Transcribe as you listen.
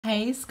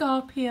Hey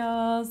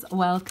Scorpios,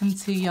 welcome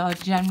to your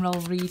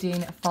general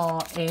reading for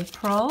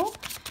April.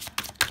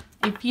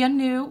 If you're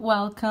new,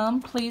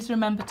 welcome. Please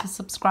remember to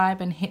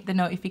subscribe and hit the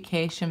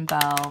notification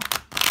bell.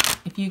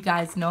 If you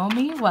guys know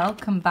me,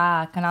 welcome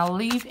back. And I'll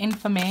leave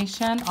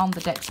information on the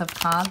decks of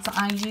cards that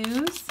I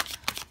use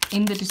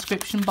in the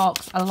description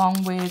box,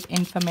 along with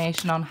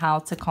information on how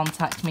to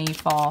contact me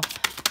for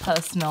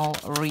personal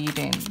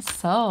readings.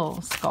 So,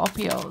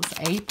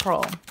 Scorpios,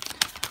 April.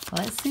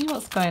 Let's see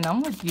what's going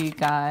on with you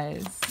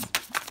guys.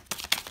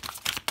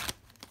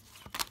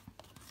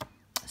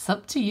 It's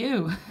up to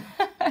you.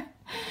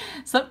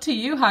 It's up to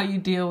you how you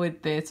deal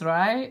with this,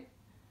 right?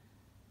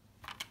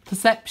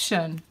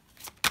 Perception.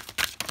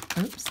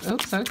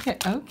 Oops,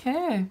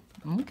 okay,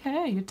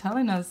 you're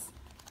telling us.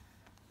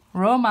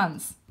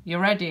 Romance, you're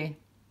ready,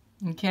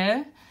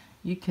 okay?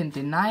 You can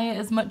deny it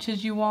as much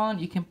as you want.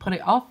 You can put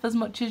it off as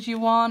much as you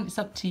want. It's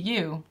up to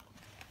you.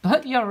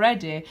 But you're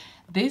ready.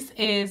 This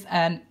is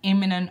an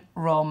imminent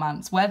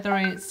romance, whether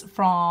it's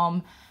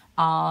from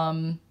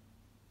a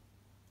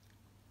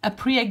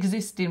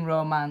pre-existing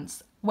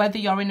romance, whether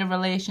you're in a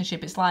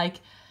relationship, it's like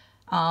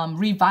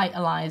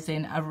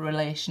revitalizing a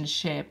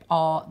relationship,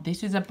 or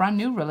this is a brand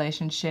new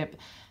relationship.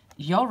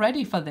 You're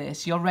ready for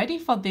this. You're ready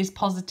for this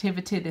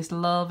positivity, this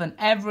love, and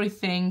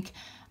everything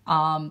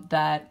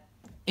that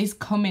is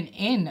coming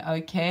in,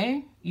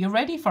 okay? You're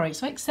ready for it,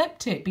 so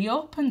accept it. Be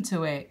open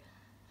to it.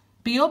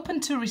 Be open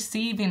to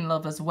receiving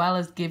love as well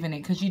as giving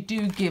it, because you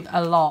do give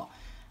a lot.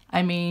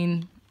 I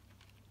mean,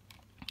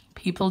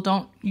 people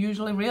don't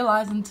usually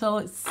realize until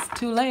it's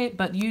too late,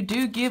 but you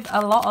do give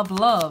a lot of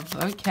love,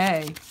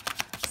 okay?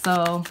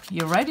 So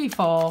you're ready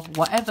for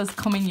whatever's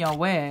coming your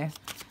way.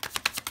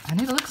 And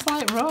it looks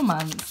like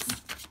romance.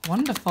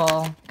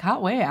 Wonderful.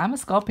 Can't wait. I'm a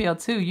Scorpio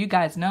too, you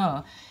guys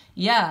know.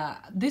 Yeah,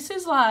 this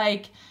is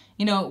like,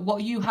 you know,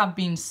 what you have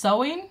been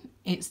sowing.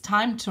 It's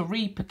time to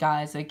reap,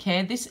 guys,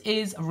 okay? This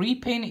is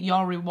reaping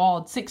your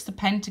reward. Six of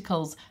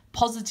Pentacles,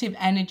 positive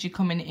energy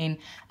coming in,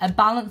 a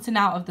balancing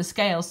out of the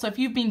scales. So if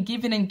you've been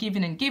giving and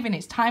giving and giving,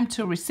 it's time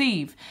to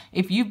receive.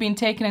 If you've been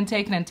taking and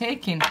taking and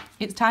taking,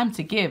 it's time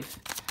to give,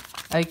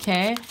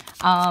 okay?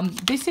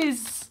 This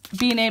is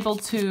being able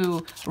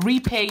to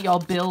repay your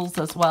bills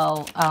as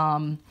well.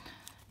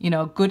 You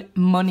know, good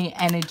money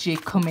energy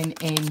coming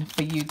in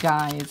for you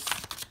guys.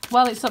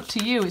 Well, it's up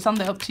to you. It's on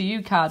the up to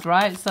you card,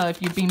 right? So if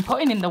you've been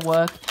putting in the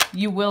work,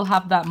 you will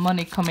have that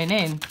money coming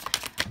in.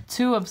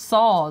 Two of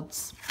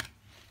Swords.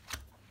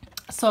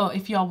 So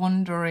if you're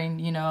wondering,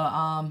 you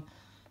know,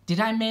 did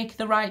I make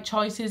the right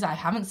choices? I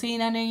haven't seen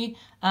any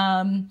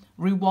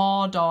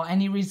reward or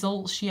any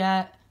results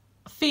yet.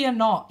 Fear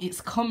not,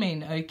 it's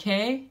coming,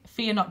 okay?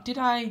 Fear not. Did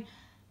I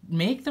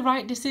make the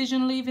right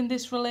decision leaving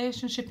this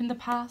relationship in the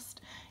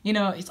past? You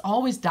know, it's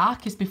always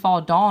darkest before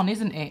dawn,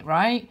 isn't it,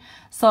 right?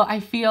 So I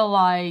feel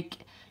like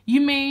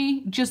you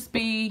may just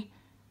be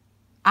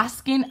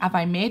asking, have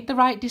I made the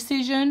right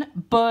decision?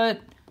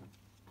 But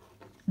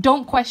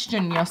don't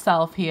question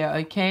yourself here,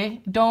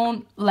 okay?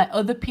 Don't let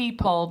other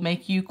people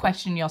make you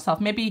question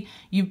yourself. Maybe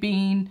you've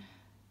been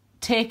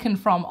taken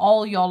from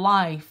all your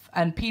life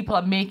and people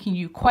are making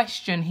you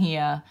question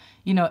here.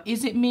 You know,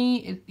 is it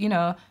me? You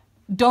know,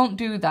 don't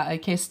do that,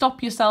 okay?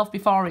 Stop yourself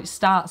before it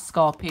starts,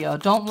 Scorpio.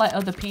 Don't let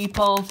other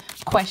people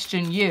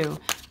question you.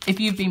 If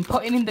you've been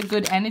putting in the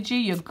good energy,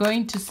 you're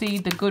going to see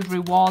the good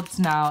rewards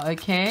now,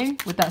 okay?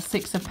 With that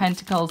Six of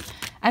Pentacles.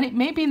 And it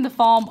may be in the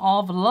form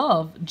of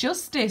love.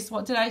 Justice,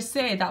 what did I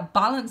say? That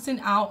balancing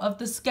out of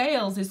the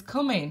scales is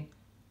coming.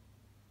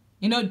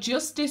 You know,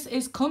 justice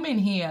is coming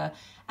here.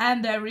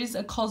 And there is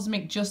a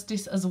cosmic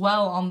justice as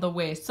well on the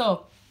way.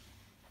 So,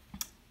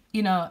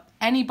 you know,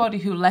 anybody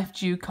who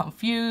left you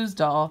confused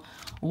or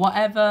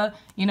whatever,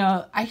 you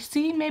know, I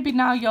see maybe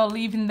now you're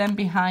leaving them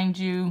behind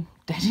you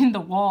dead in the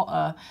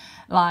water.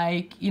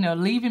 Like, you know,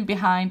 leaving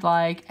behind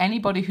like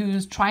anybody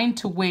who's trying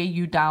to weigh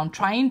you down,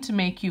 trying to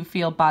make you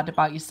feel bad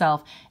about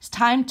yourself. It's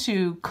time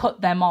to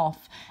cut them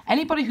off.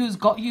 Anybody who's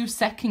got you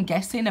second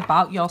guessing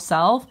about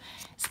yourself,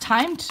 it's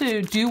time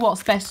to do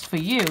what's best for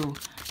you,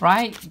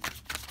 right?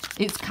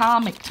 It's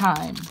karmic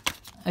time,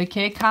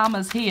 okay?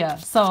 Karma's here.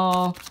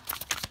 So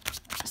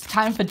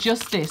time for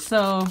justice.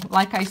 So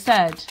like I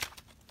said,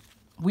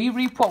 we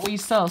reap what we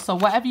sow. So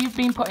whatever you've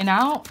been putting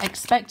out,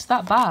 expect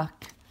that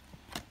back.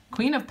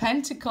 Queen of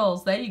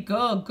Pentacles, there you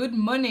go. Good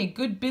money,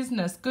 good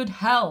business, good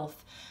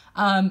health,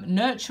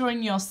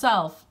 nurturing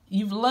yourself.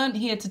 You've learned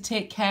here to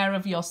take care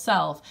of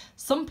yourself.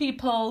 Some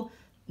people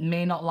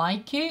may not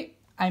like it.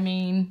 I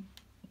mean,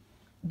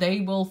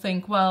 they will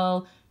think,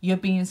 well, you're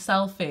being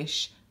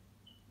selfish.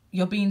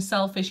 You're being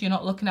selfish, you're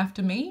not looking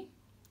after me.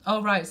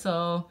 Oh, right,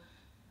 so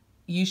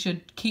you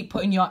should keep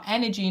putting your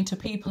energy into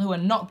people who are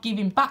not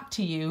giving back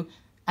to you,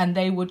 and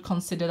they would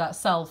consider that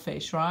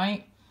selfish,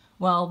 right?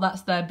 Well,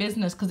 that's their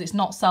business, because it's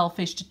not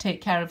selfish to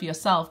take care of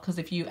yourself, because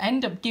if you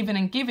end up giving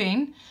and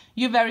giving,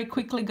 you're very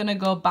quickly going to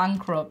go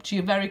bankrupt.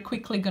 You're very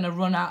quickly going to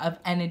run out of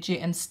energy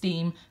and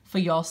steam for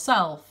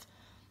yourself.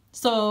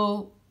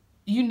 So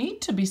you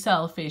need to be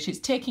selfish. It's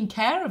taking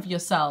care of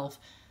yourself.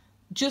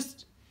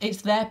 Just,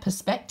 it's their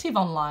perspective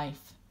on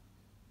life.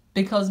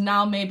 because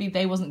now maybe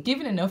they wasn't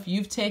given enough,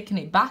 you've taken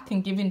it back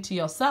and given to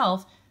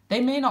yourself. They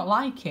may not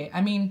like it.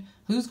 I mean,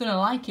 who's going to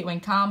like it when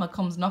karma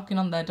comes knocking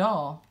on their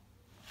door?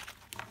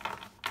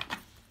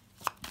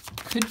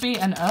 Could be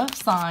an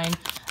earth sign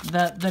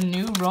that the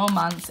new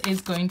romance is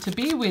going to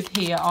be with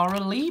here, or a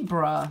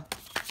Libra.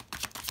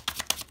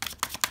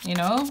 You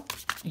know,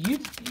 you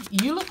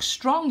look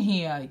strong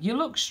here. You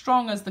look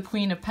strong as the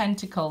Queen of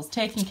Pentacles,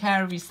 taking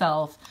care of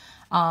yourself.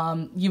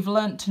 You've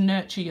learned to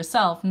nurture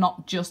yourself,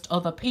 not just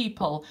other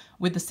people,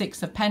 with the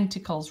Six of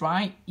Pentacles,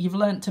 right? You've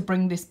learned to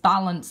bring this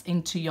balance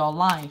into your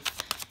life.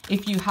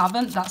 If you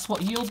haven't, that's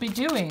what you'll be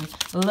doing.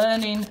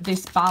 Learning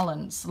this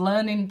balance,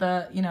 learning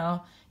that, you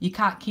know, you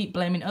can't keep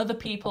blaming other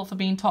people for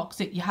being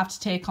toxic. You have to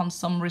take on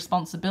some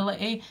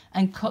responsibility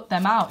and cut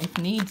them out if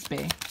needs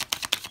be.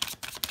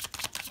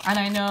 And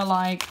I know,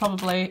 like,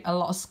 probably a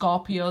lot of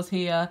Scorpios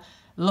here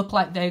look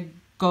like they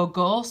go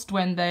ghost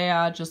when they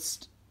are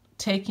just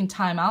taking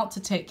time out to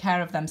take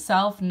care of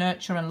themselves,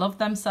 nurture and love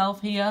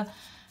themselves here.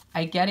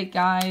 I get it,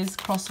 guys,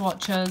 cross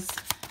watchers.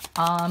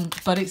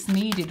 But it's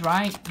needed,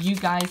 right? You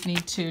guys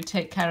need to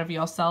take care of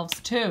yourselves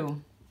too.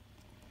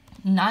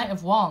 Knight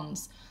of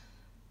Wands.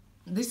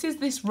 This is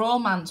this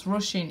romance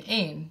rushing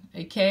in,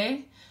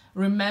 okay?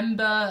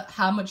 Remember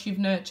how much you've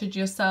nurtured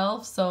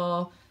yourself.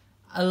 So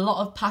a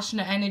lot of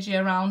passionate energy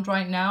around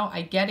right now.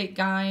 I get it,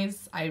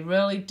 guys. I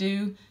really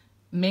do.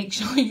 Make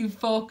sure you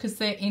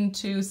focus it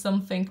into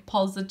something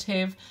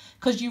positive,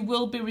 because you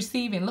will be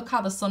receiving. Look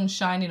how the sun's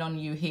shining on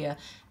you here.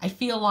 I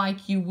feel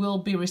like you will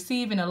be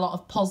receiving a lot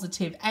of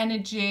positive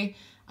energy,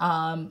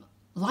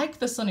 like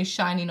the sun is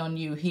shining on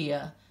you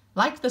here,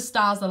 like the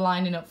stars are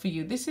lining up for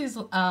you. This is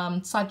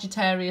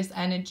Sagittarius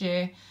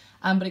energy,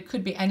 but it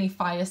could be any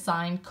fire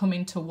sign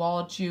coming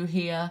towards you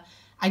here.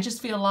 I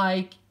just feel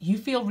like you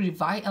feel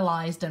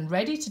revitalized and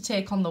ready to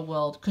take on the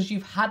world because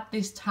you've had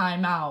this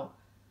time out.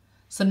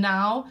 So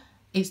now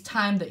it's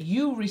time that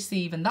you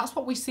receive, and that's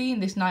what we see in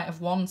this Knight of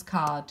Wands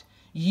card.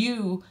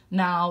 You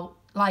now,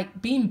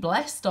 like, being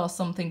blessed or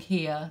something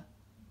here.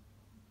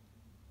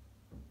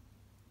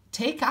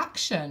 Take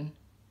action.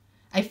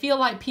 I feel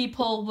like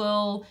people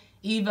will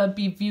either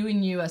be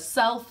viewing you as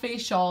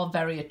selfish or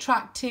very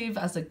attractive,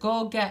 as a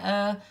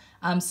go-getter,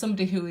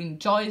 somebody who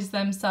enjoys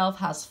themselves,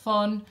 has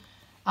fun.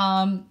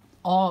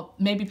 Or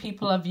maybe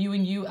people are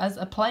viewing you as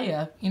a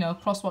player. You know,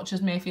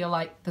 cross-watchers may feel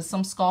like there's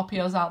some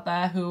Scorpios out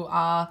there who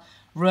are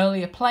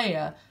really a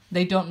player.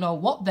 They don't know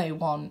what they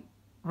want,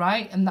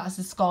 right? And that's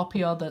a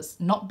Scorpio that's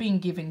not being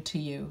given to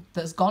you,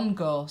 that's gone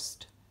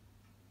ghost.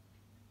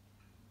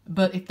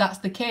 But if that's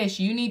the case,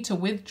 you need to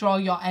withdraw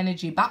your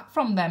energy back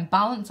from them,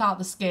 balance out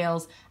the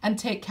scales, and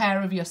take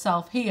care of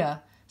yourself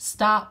here.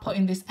 Start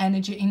putting this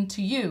energy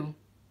into you.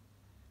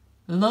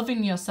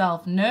 Loving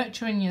yourself,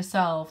 nurturing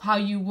yourself, how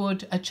you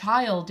would a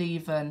child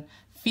even.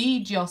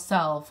 Feed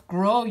yourself,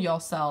 grow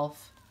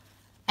yourself,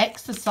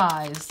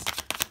 exercise.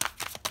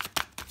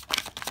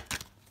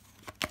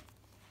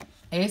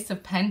 Ace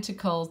of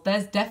Pentacles.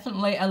 There's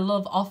definitely a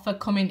love offer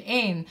coming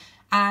in,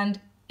 and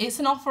it's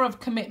an offer of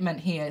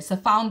commitment here. It's a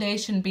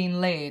foundation being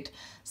laid.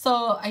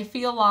 So I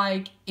feel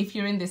like if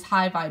you're in this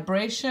high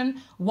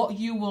vibration, what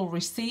you will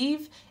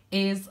receive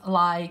is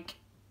like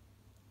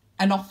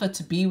an offer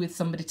to be with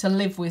somebody, to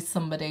live with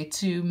somebody,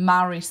 to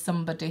marry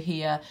somebody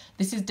here.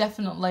 This is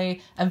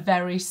definitely a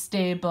very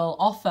stable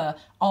offer,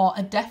 or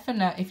a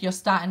definite, if you're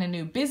starting a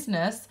new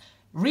business,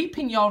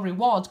 reaping your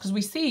rewards, because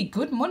we see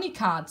good money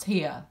cards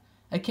here.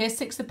 Okay,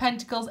 Six of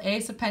Pentacles,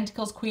 Ace of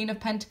Pentacles, Queen of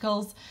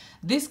Pentacles.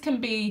 This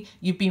can be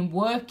you've been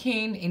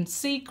working in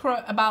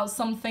secret about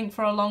something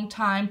for a long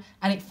time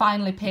and it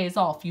finally pays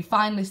off. You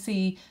finally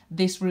see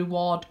this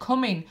reward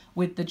coming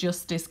with the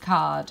Justice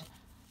card.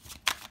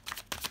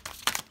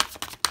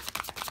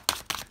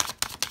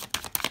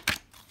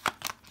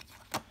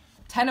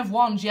 Ten of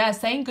Wands, yeah,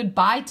 saying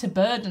goodbye to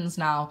burdens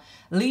now.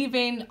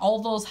 Leaving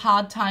all those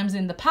hard times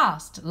in the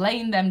past,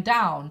 laying them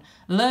down,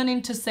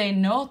 learning to say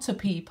no to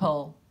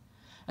people.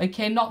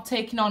 Okay, not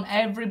taking on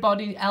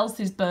everybody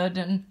else's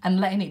burden and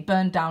letting it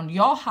burn down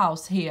your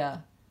house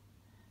here.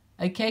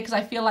 Okay, because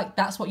I feel like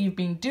that's what you've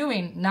been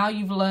doing. Now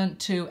you've learned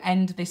to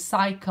end this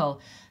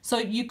cycle. So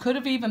you could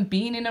have even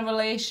been in a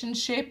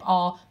relationship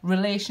or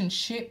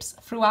relationships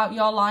throughout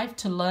your life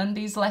to learn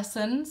these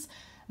lessons.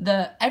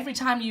 That every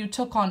time you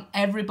took on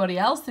everybody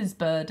else's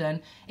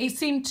burden, it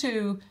seemed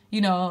to,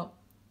 you know,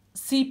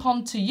 seep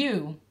onto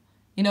you.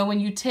 You know, when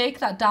you take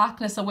that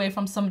darkness away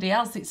from somebody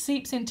else, it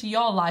seeps into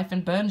your life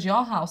and burns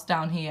your house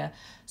down here.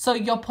 So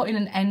you're putting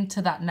an end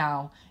to that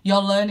now.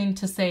 You're learning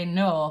to say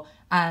no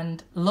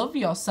and love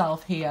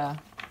yourself here.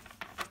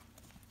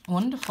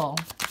 Wonderful.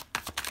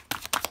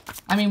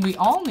 I mean, we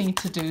all need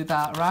to do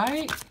that,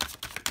 right?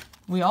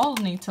 We all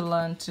need to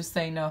learn to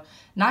say no.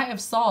 Knight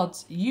of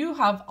Swords, you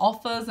have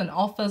offers and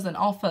offers and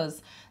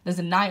offers. There's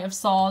a Knight of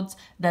Swords,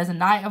 there's a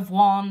Knight of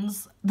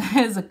Wands,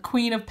 there's a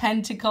Queen of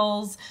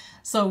Pentacles.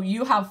 So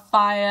you have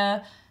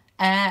fire,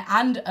 air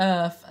and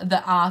earth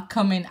that are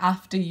coming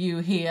after you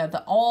here,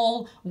 that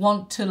all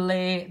want to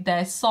lay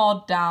their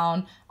sword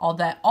down, or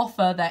their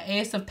offer, their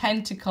Ace of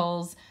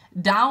Pentacles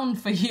down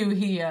for you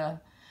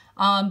here.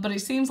 But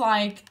it seems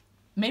like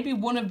maybe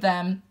one of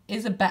them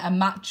is a better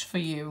match for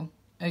you,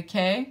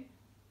 okay?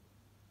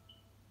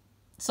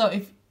 So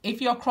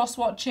if you're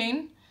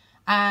cross-watching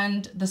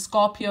and the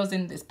Scorpio's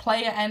in this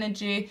player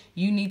energy,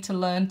 you need to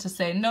learn to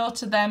say no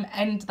to them,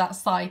 end that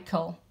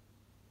cycle.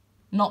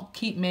 Not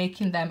keep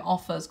making them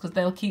offers, because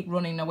they'll keep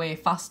running away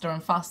faster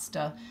and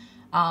faster.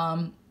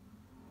 Probably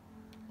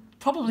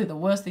the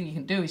worst thing you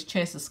can do is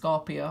chase a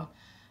Scorpio.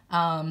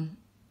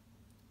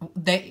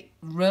 They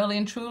really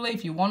and truly,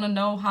 if you want to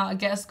know how to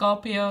get a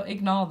Scorpio,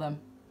 ignore them.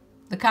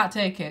 They can't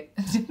take it.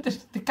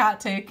 They can't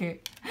take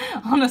it.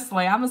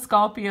 Honestly, I'm a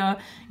Scorpio.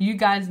 You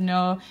guys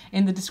know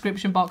in the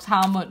description box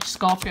how much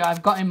Scorpio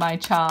I've got in my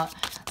chart.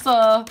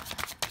 So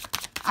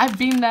I've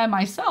been there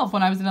myself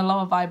when I was in a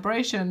lower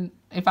vibration.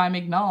 If I'm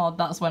ignored,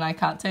 that's when I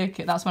can't take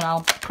it. That's when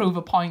I'll prove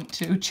a point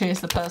to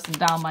chase the person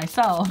down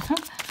myself.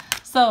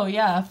 So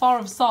yeah, Four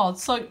of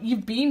Swords. So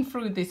you've been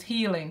through this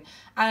healing.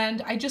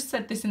 And I just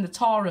said this in the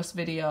Taurus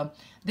video.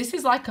 This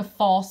is like a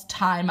forced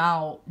time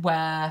out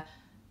where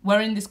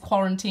we're in this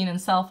quarantine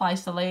and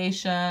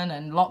self-isolation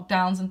and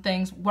lockdowns and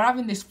things. We're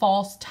having this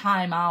forced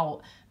time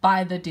out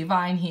by the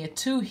divine here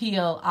to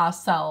heal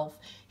ourselves,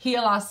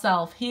 heal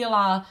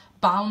our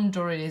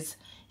boundaries,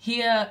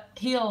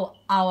 heal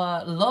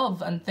our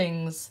love and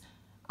things.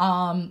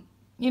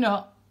 You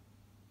know,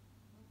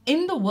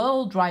 in the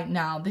world right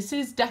now, this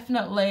is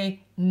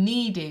definitely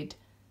needed.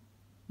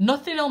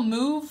 Nothing will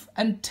move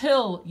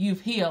until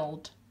you've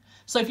healed.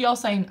 So if you're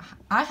saying,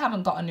 I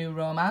haven't got a new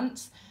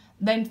romance,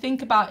 then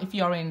think about if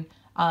you're in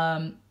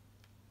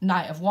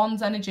Knight of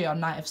Wands energy or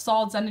Knight of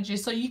Swords energy.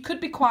 So you could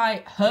be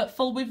quite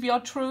hurtful with your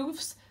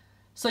truths.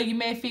 So you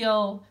may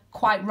feel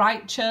quite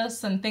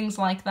righteous and things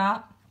like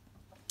that.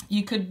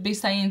 You could be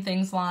saying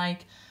things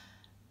like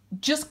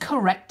just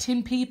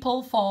correcting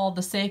people for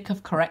the sake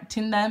of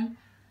correcting them.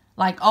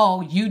 Like,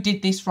 oh, you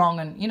did this wrong.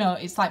 And, you know,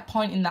 it's like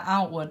pointing that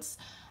outwards.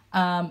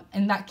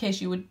 In that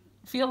case, you would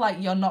feel like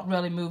you're not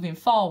really moving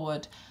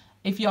forward.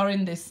 If you're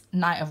in this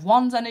Knight of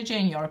Wands energy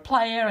and you're a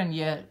player and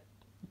you're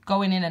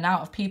going in and out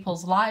of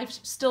people's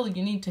lives, still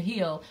you need to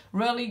heal.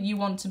 Really, you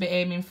want to be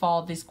aiming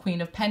for this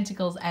Queen of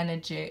Pentacles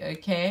energy,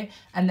 okay?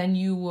 And then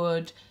you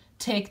would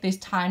take this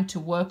time to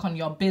work on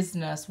your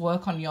business,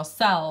 work on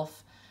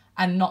yourself,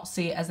 and not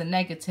see it as a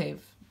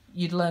negative.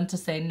 You'd learn to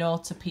say no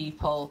to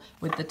people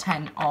with the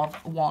Ten of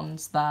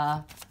Wands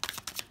there.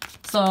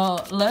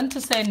 So learn to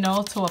say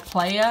no to a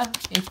player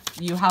if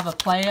you have a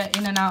player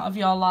in and out of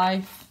your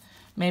life.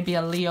 Maybe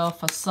a Leo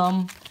for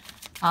some.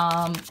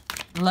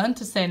 Learn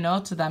to say no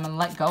to them and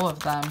let go of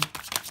them.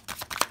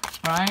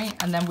 Right?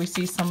 And then we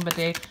see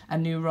somebody, a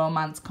new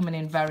romance coming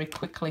in very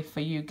quickly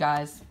for you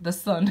guys. The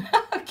Sun.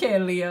 Okay,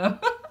 Leo.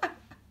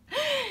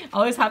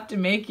 Always have to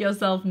make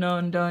yourself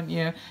known, don't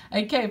you?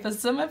 Okay, for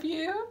some of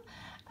you,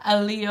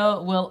 a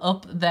Leo will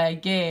up their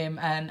game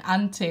and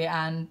ante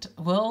and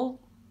will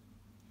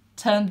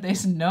turn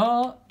this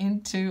no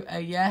into a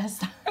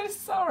yes. I'm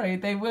sorry,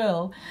 they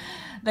will.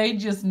 They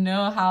just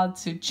know how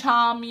to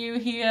charm you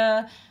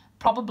here.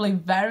 Probably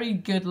very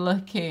good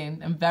looking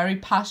and very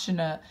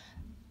passionate.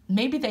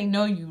 Maybe they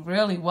know you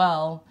really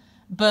well,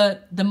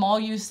 but the more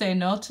you say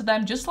no to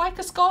them, just like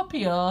a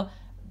Scorpio,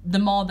 the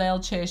more they'll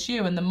chase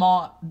you and the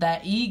more their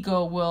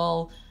ego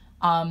will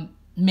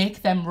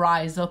make them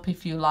rise up,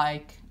 if you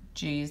like.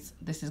 Geez,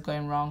 this is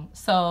going wrong.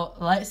 So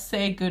let's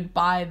say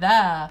goodbye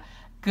there.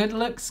 Good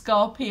luck,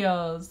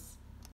 Scorpios.